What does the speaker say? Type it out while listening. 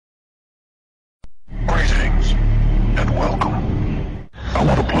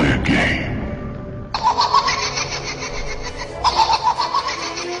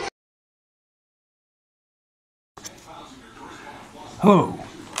Oh,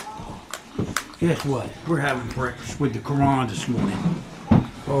 guess what? We're having breakfast with the Quran this morning.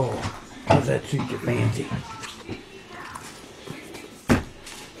 Oh, how's that suit your fancy?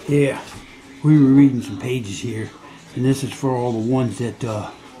 Yeah, we were reading some pages here, and this is for all the ones that,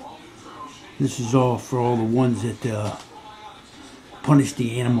 this is all for all the ones that, punish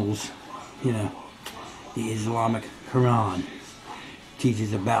the animals. You know, the Islamic Quran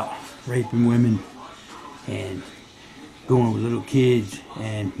teaches about raping women and going with little kids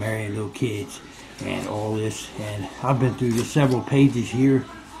and marrying little kids and all this. And I've been through the several pages here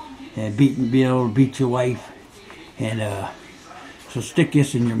and being able to beat your wife. And so stick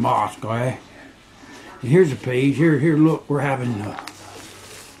this in your mosque, alright? And here's a page. Here, look, we're having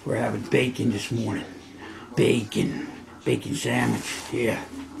bacon this morning. Bacon sandwich. Yeah.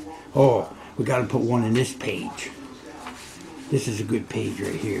 Oh, we got to put one in this page. This is a good page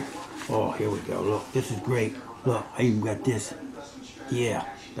right here. Oh, here we go. Look, this is great. Look, I even got this. Yeah,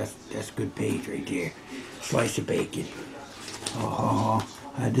 that's a good page right there. Slice of bacon. Oh,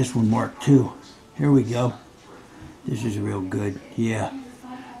 I had this one marked too. Here we go. This is real good. Yeah,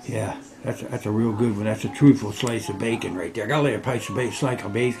 that's a real good one. That's a truthful slice of bacon right there. I gotta lay a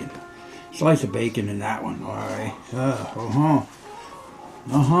slice of bacon in that one. All right.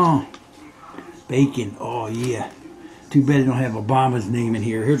 Bacon. Oh yeah. Too bad they don't have Obama's name in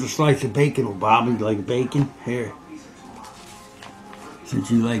here. Here's a slice of bacon, Obama. You like bacon? Here. Since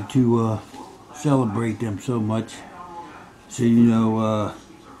you like to celebrate them so much. So you know,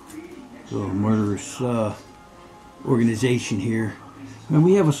 little murderous organization here. And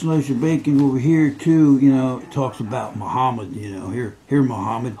we have a slice of bacon over here too. You know, it talks about Muhammad. You know, here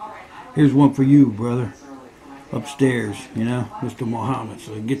Muhammad. Here's one for you, brother. Upstairs, you know, Mr. Muhammad.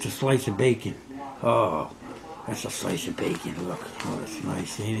 So he gets a slice of bacon. Oh. That's a slice of bacon. Look, oh, that's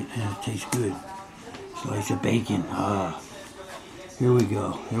nice, ain't it? And it tastes good. Slice of bacon. Here we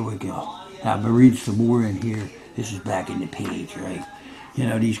go. Now, I'm going to read some more in here. This is back in the page, right? You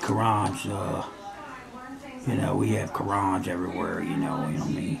know, these Qurans, you know, we have Qurans everywhere, you know what I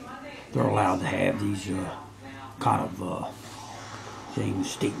mean? They're allowed to have these kind of things,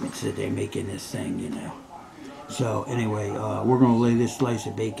 statements that they make in this thing, you know. So anyway, we're gonna lay this slice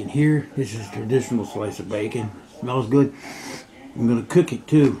of bacon here. This is a traditional slice of bacon. Smells good. I'm gonna cook it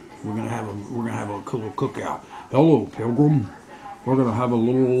too. We're gonna have a little cookout. Hello, Pilgrim. We're gonna have a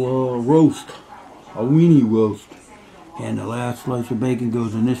little roast, a weenie roast. And the last slice of bacon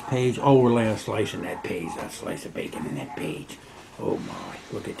goes in this page. Oh, we're laying a slice in that page. That slice of bacon in that page. Oh my,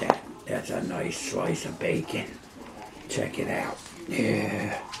 look at that. That's a nice slice of bacon. Check it out.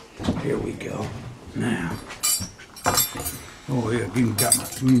 Yeah. Here we go. Now. Oh yeah, I've even got my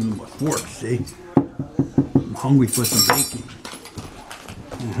spoon and my fork, see? I'm hungry for some bacon.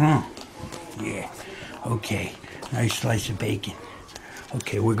 Yeah. Okay, nice slice of bacon.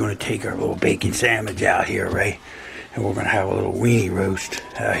 Okay, we're gonna take our little bacon sandwich out here, right? And we're gonna have a little weenie roast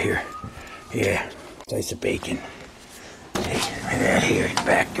out here. Yeah, slice of bacon. Hey, look at that here in the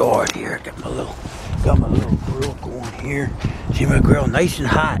backyard here. Got my little grill going here. See my grill, nice and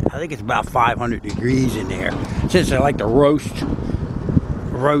hot. I think it's about 500 degrees in there. Since I like to roast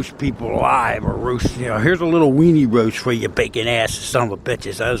people alive, or roast, you know, here's a little weenie roast for you bacon ass son of a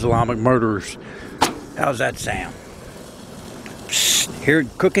bitches, Islamic murderers. How's that sound? Psst, hear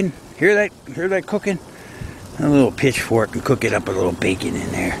it cooking? Hear that cooking? A little pitchfork and cook it up a little bacon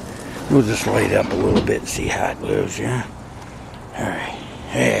in there. We'll just light it up a little bit and see how it goes, yeah? Alright.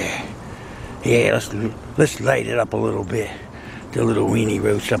 Yeah, let's light it up a little bit. The little weenie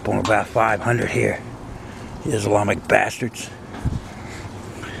roast up on about 500 here. Islamic bastards.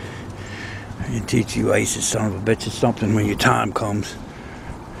 I can teach you ISIS son of a bitch something when your time comes.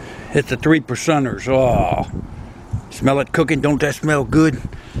 It's the TheThreePercenters. Oh, smell it cooking? Don't that smell good?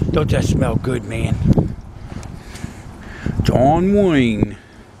 Don't that smell good, man? John Wayne.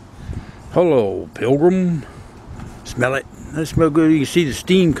 Hello, Pilgrim. Smell it? That smell good. You can see the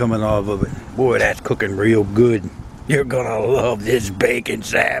steam coming off of it. Boy, that's cooking real good. You're gonna love this bacon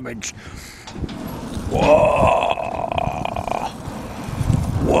sandwich. Whoa.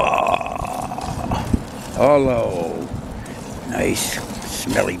 Hello. Nice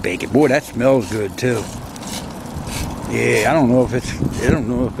smelly bacon. Boy, that smells good too. Yeah, I don't know if it's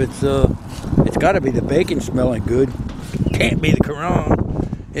gotta be the bacon smelling good. Can't be the Quran.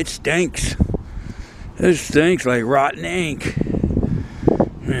 It stinks. It stinks like rotten ink.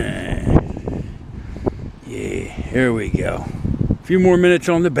 Yeah, here we go. A few more minutes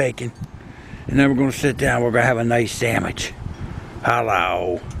on the bacon, and then we're going to sit down. We're going to have a nice sandwich.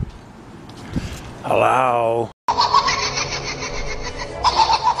 Hello.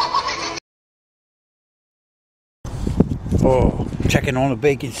 Oh, checking on a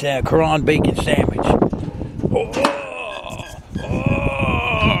Quran bacon sandwich. Oh,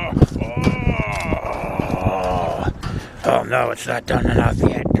 oh no, it's not done enough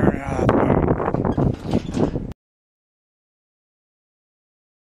yet. Turn it off.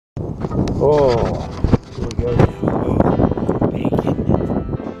 Oh, here we go. Bacon.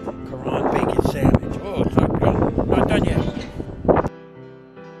 Quran bacon sandwich. Oh, it's not done. Not done yet.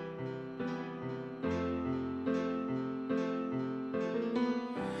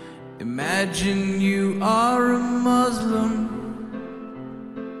 Imagine you are a Muslim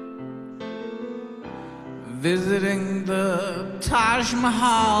visiting the Taj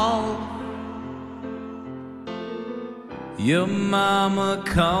Mahal. Your mama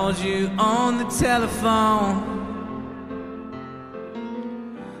calls you on the telephone.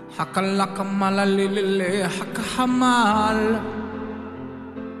 Haka laka malalilile haka hamal.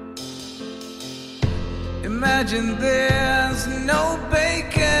 Imagine there's no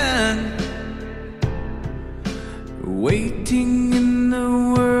bacon waiting in the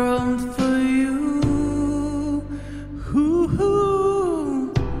world for you.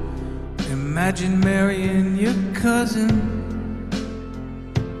 Ooh. Imagine marrying your cousin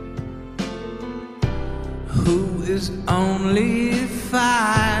who is only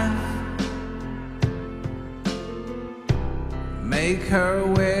 5. Make her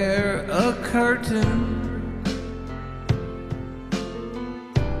wear a curtain.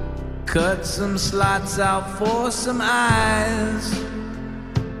 Cut some slots out for some eyes.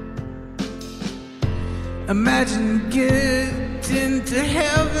 Imagine getting to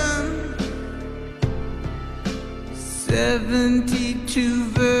heaven. 72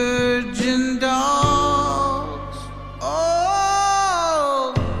 virgin dogs.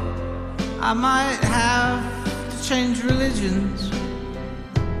 Oh, I might have to change religions,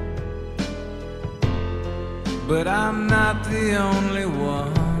 but I'm not the only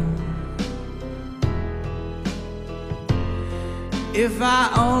one. If I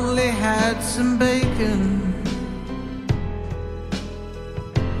only had some bacon,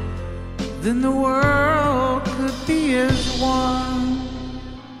 then the world could be as one.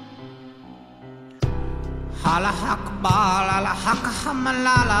 Hala hakbal ala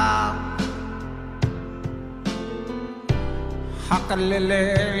hakahamalala. Hakalele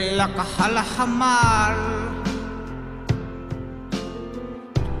laka hala hamal.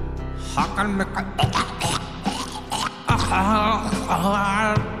 Hakal meka.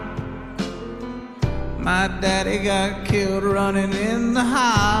 My daddy got killed running in the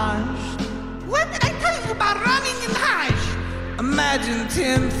Hajj. What did I tell you about running in the Hajj? Imagine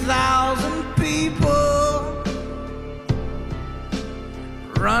 10,000 people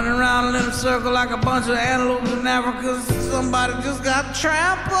running around in a circle like a bunch of antelopes in Africa. Somebody just got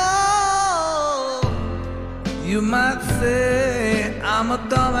trampled. You might say I'm a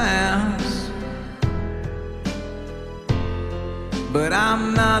dumbass, but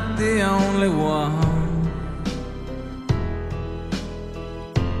I'm not the only one.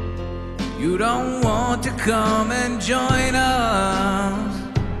 You don't want to come and join us,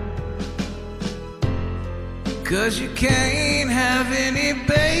 'cause you can't have any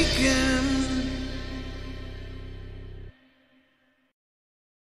bacon.